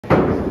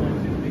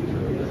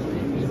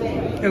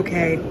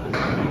Okay,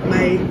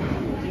 my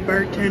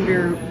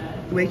bartender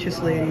waitress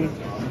lady,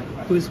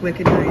 who's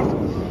wicked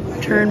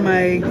nice, turned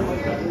my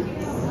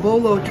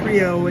Bolo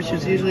trio, which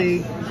is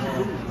usually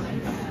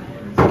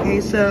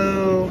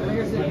queso,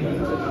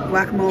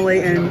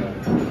 guacamole,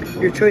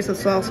 and your choice of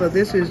salsa.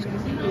 This is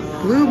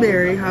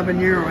blueberry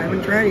habanero. I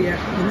haven't tried it yet.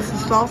 And this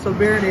is salsa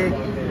verde,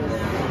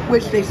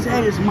 which they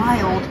said is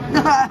mild.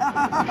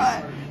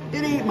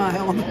 It ain't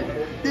mild.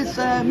 It's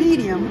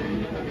medium.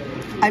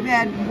 I've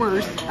had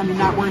worse. I mean,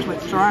 not worse, but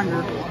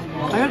stronger.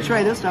 I'm gonna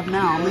try this stuff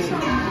now. This is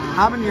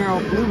habanero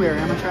blueberry.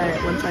 I'm gonna try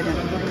it. 1 second.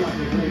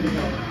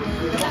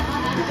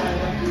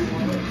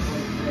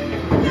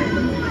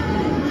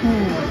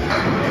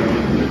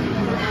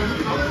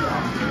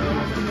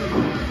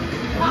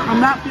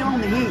 I'm not feeling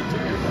the heat.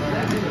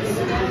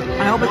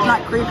 I hope it's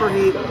not creeper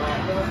heat.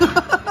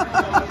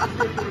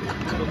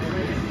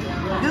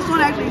 This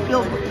one actually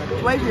feels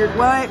twice weird.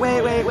 Wait.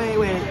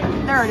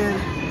 There it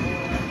is.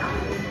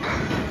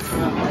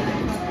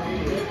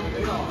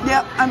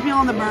 Yep, I'm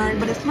feeling the burn,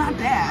 but it's not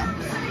bad.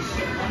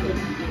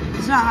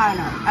 It's not hot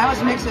enough. I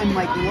was mixing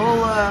like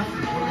Lola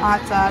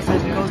hot sauce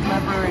as ghost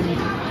pepper and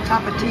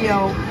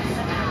tapatio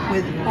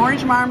with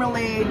orange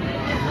marmalade,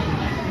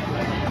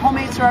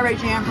 homemade strawberry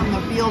jam from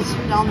the fields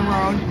down the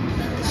road.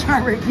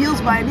 Strawberry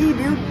fields by me,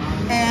 dude.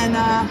 And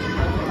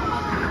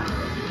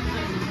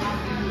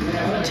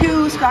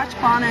 2 Scotch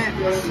bonnet /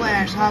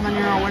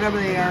 habanero, whatever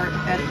they are,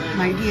 at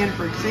my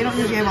Hanford. Because they don't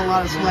usually have a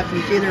lot of selection.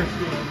 It's either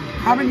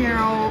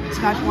habanero,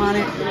 Scotch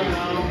bonnet,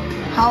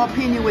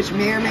 jalapeno, which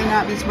may or may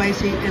not be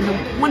spicy, and the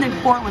one in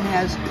Portland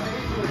has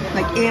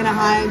like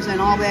Anaheim's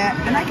and all that.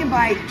 And I can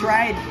buy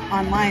dried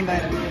online,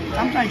 but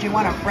sometimes you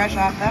want a fresh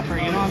hot pepper,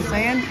 you know what I'm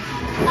saying?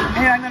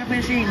 Hey, I'm gonna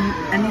finish eating,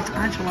 and these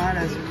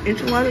enchiladas.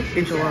 Enchiladas.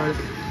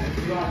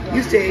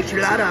 You say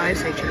enchilada, I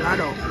say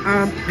gelato.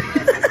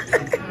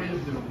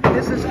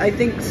 This is, I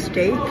think,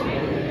 steak.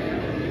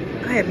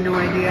 I have no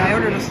idea. I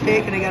ordered a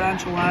steak and I got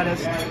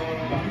enchiladas.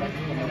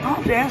 I'll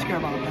have to ask her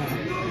about that.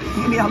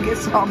 Maybe I'll get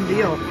some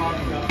deal.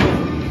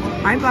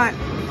 I thought,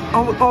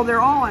 oh, they're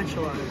all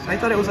enchiladas. I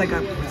thought it was like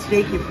a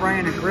steak you fry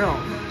on a grill.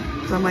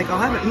 So I'm like, I'll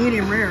have it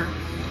medium rare.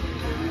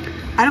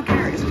 I don't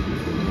care.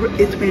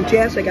 It's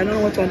fantastic. I don't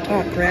know what's on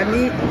top. Crab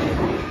meat?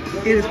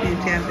 It is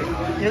fantastic.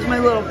 Here's my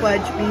little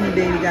fudge beanie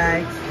baby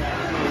guy.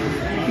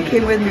 He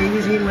came with me.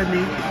 He's eating with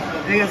me.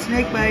 And I got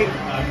snake bite,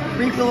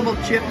 refillable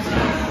chips.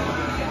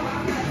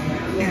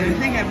 And I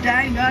think I've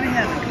died and gone to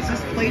heaven because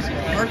this place is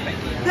perfect.